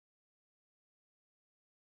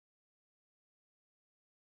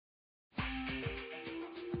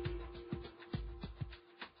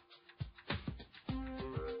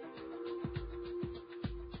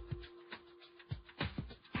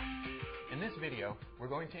video, we're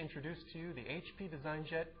going to introduce to you the HP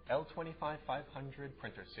DesignJet L25500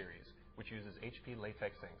 printer series, which uses HP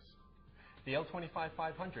latex inks. The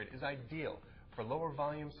L25500 is ideal for lower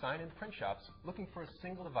volume sign and print shops looking for a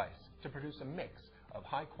single device to produce a mix of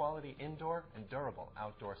high quality indoor and durable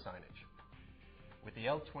outdoor signage. With the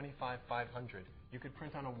L25500, you could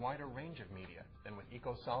print on a wider range of media than with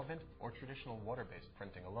eco-solvent or traditional water-based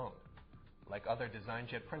printing alone. Like other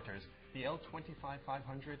DesignJet printers, the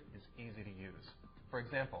L25500 is easy to use. For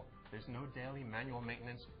example, there's no daily manual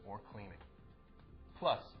maintenance or cleaning.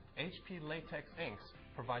 Plus, HP latex inks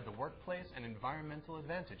provide the workplace and environmental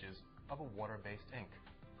advantages of a water-based ink.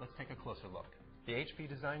 Let's take a closer look. The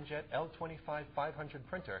HP DesignJet L25500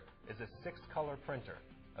 printer is a 6-color printer,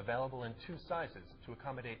 available in 2 sizes to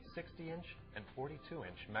accommodate 60-inch and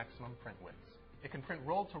 42-inch maximum print widths. It can print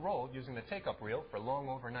roll-to-roll using the take-up reel for long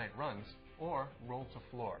overnight runs, or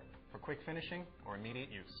roll-to-floor for quick finishing or immediate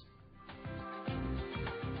use.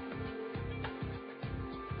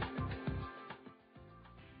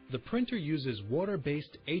 The printer uses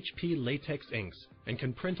water-based HP latex inks and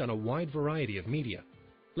can print on a wide variety of media.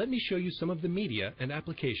 Let me show you some of the media and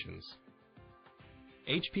applications.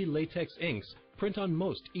 HP latex inks print on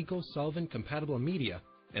most eco-solvent compatible media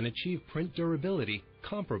and achieve print durability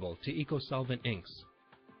comparable to eco-solvent inks.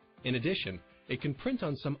 In addition, it can print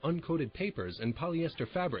on some uncoated papers and polyester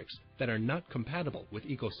fabrics that are not compatible with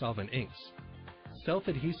eco-solvent inks.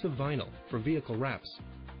 Self-adhesive vinyl for vehicle wraps.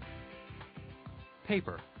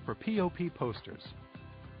 Paper for POP posters.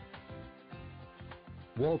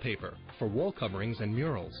 Wallpaper for wall coverings and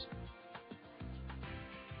murals.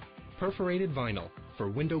 Perforated vinyl for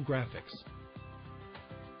window graphics.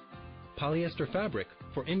 Polyester fabric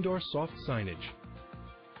for indoor soft signage.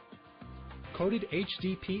 Coated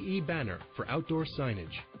HDPE banner for outdoor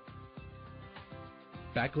signage.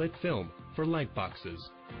 Backlit film for light boxes.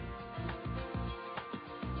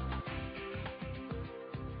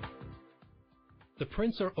 The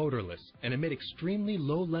prints are odorless and emit extremely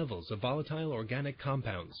low levels of volatile organic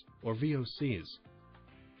compounds, or VOCs.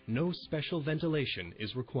 No special ventilation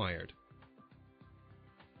is required.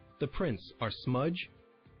 The prints are smudge,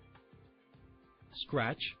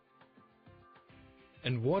 scratch,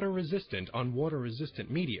 and water-resistant on water-resistant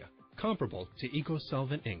media, comparable to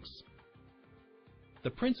eco-solvent inks. The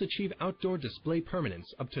prints achieve outdoor display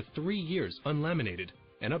permanence up to 3 years unlaminated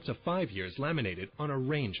and up to 5 years laminated on a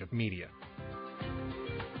range of media.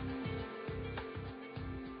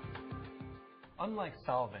 Unlike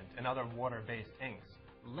solvent and other water-based inks,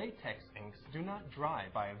 latex inks do not dry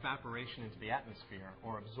by evaporation into the atmosphere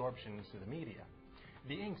or absorption into the media.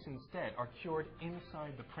 The inks instead are cured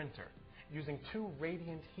inside the printer, using 2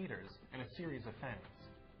 radiant heaters and a series of fans.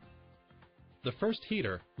 The first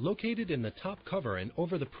heater, located in the top cover and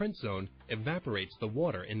over the print zone, evaporates the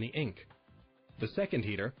water in the ink. The second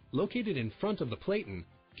heater, located in front of the platen,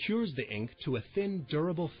 cures the ink to a thin,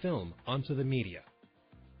 durable film onto the media.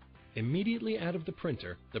 Immediately out of the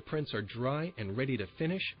printer, the prints are dry and ready to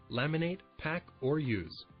finish, laminate, pack, or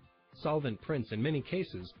use. Solvent prints in many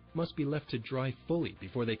cases must be left to dry fully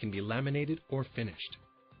before they can be laminated or finished.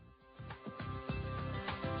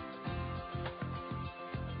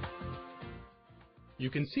 You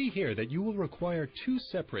can see here that you will require 2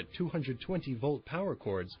 separate 220-volt power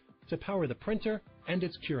cords to power the printer and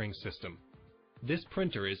its curing system. This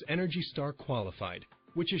printer is ENERGY STAR qualified,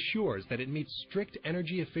 which assures that it meets strict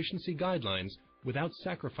energy efficiency guidelines without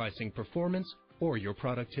sacrificing performance or your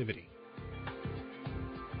productivity.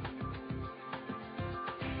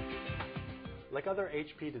 Like other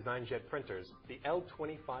HP DesignJet printers, the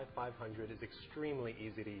L25500 is extremely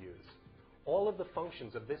easy to use. All of the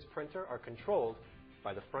functions of this printer are controlled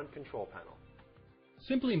by the front control panel.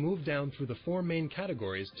 Simply move down through the 4 main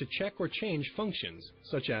categories to check or change functions,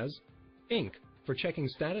 such as Ink, for checking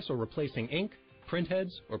status or replacing ink,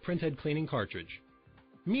 printheads, or printhead cleaning cartridge.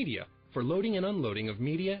 Media, for loading and unloading of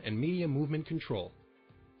media and media movement control.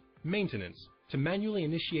 Maintenance, to manually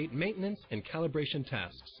initiate maintenance and calibration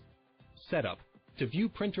tasks. Setup, to view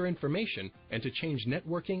printer information and to change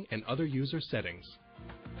networking and other user settings.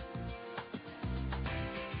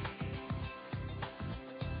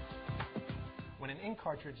 When an ink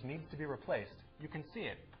cartridge needs to be replaced, you can see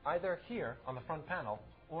it either here on the front panel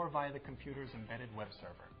or via the computer's embedded web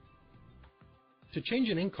server. To change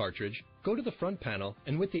an ink cartridge, go to the front panel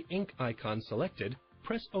and with the ink icon selected,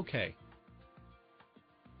 press OK.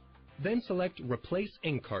 Then select Replace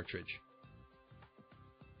Ink Cartridge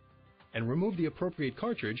and remove the appropriate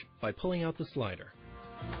cartridge by pulling out the slider.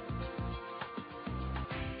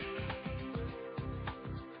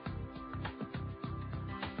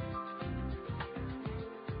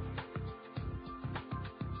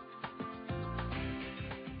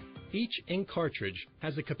 Each ink cartridge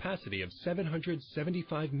has a capacity of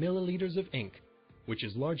 775 milliliters of ink, which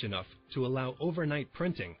is large enough to allow overnight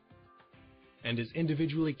printing, and is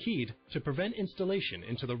individually keyed to prevent installation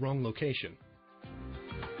into the wrong location.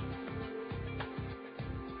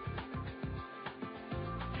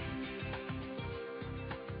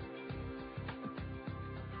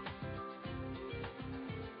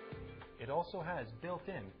 It also has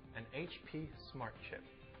built-in an HP Smart Chip,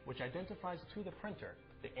 which identifies to the printer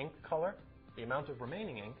the ink color, the amount of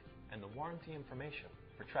remaining ink, and the warranty information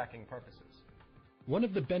for tracking purposes. One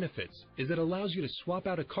of the benefits is it allows you to swap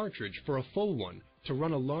out a cartridge for a full one to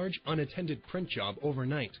run a large unattended print job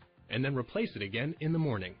overnight, and then replace it again in the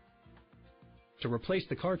morning. To replace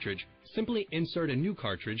the cartridge, simply insert a new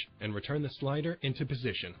cartridge and return the slider into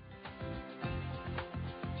position.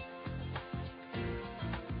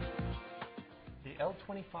 The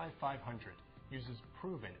L25500 uses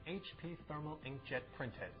proven HP thermal inkjet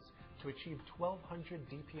printheads to achieve 1200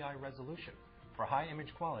 dpi resolution for high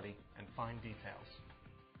image quality and fine details.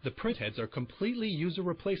 The printheads are completely user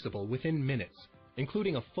replaceable within minutes,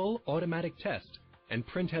 including a full automatic test and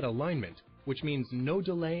printhead alignment, which means no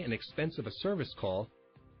delay and expense of a service call,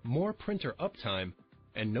 more printer uptime,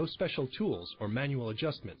 and no special tools or manual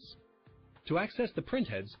adjustments. To access the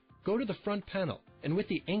printheads, go to the front panel and with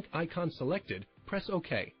the ink icon selected, press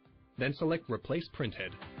OK. Then select Replace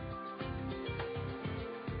Printhead.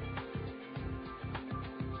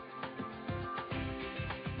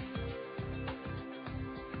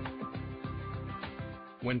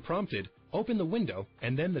 When prompted, open the window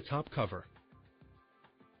and then the top cover.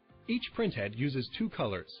 Each printhead uses 2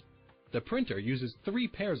 colors. The printer uses 3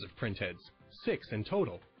 pairs of printheads, 6 in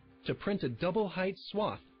total, to print a double-height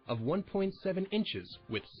swath of 1.7 inches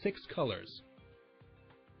with 6 colors.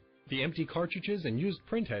 The empty cartridges and used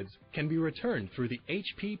printheads can be returned through the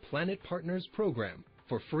HP Planet Partners program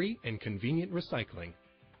for free and convenient recycling.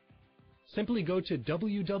 Simply go to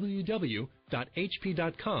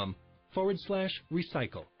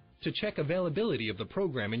www.hp.com/recycle to check availability of the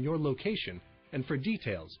program in your location and for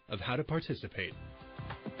details of how to participate.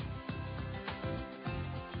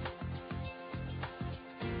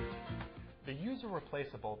 The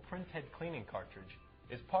user-replaceable printhead cleaning cartridge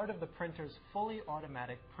is part of the printer's fully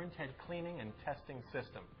automatic printhead cleaning and testing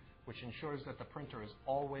system, which ensures that the printer is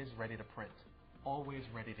always ready to print, always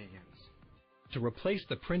ready to use. To replace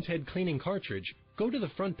the printhead cleaning cartridge, go to the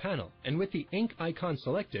front panel and with the ink icon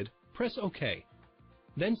selected, press OK.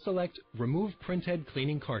 Then select Remove Printhead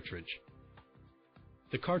Cleaning Cartridge.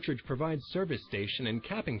 The cartridge provides service station and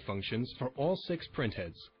capping functions for all 6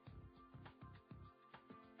 printheads.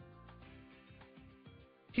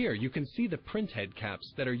 Here you can see the printhead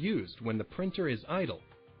caps that are used when the printer is idle,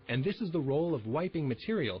 and this is the roll of wiping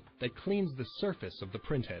material that cleans the surface of the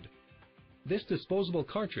printhead. This disposable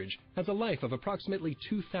cartridge has a life of approximately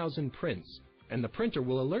 2,000 prints, and the printer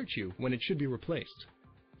will alert you when it should be replaced.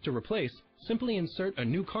 To replace, simply insert a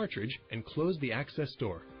new cartridge and close the access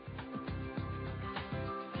door.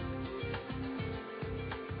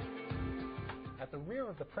 At the rear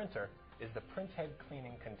of the printer is the printhead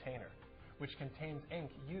cleaning container, which contains ink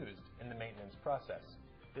used in the maintenance process.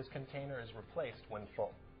 This container is replaced when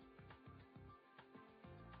full.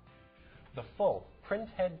 The full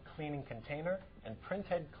printhead cleaning container and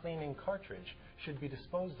printhead cleaning cartridge should be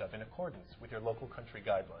disposed of in accordance with your local country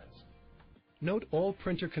guidelines. Note all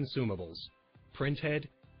printer consumables, printhead,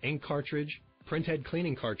 ink cartridge, printhead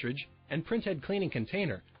cleaning cartridge, and printhead cleaning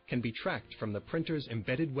container can be tracked from the printer's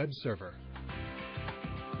embedded web server.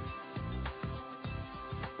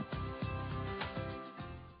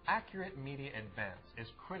 Accurate media advance is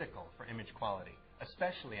critical for image quality,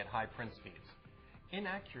 especially at high print speeds.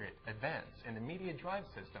 Inaccurate advance in the media drive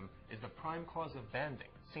system is the prime cause of banding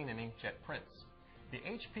seen in inkjet prints. The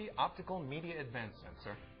HP Optical Media Advance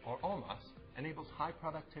Sensor, or OMAS, enables high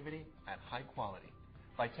productivity at high quality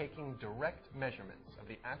by taking direct measurements of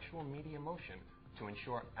the actual media motion to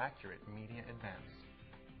ensure accurate media advance.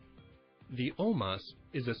 The OMAS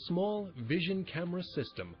is a small vision camera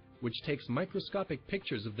system which takes microscopic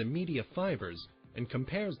pictures of the media fibers and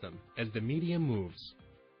compares them as the media moves.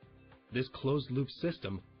 This closed-loop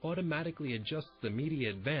system automatically adjusts the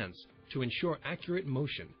media advance to ensure accurate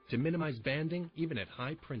motion to minimize banding even at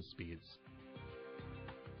high print speeds.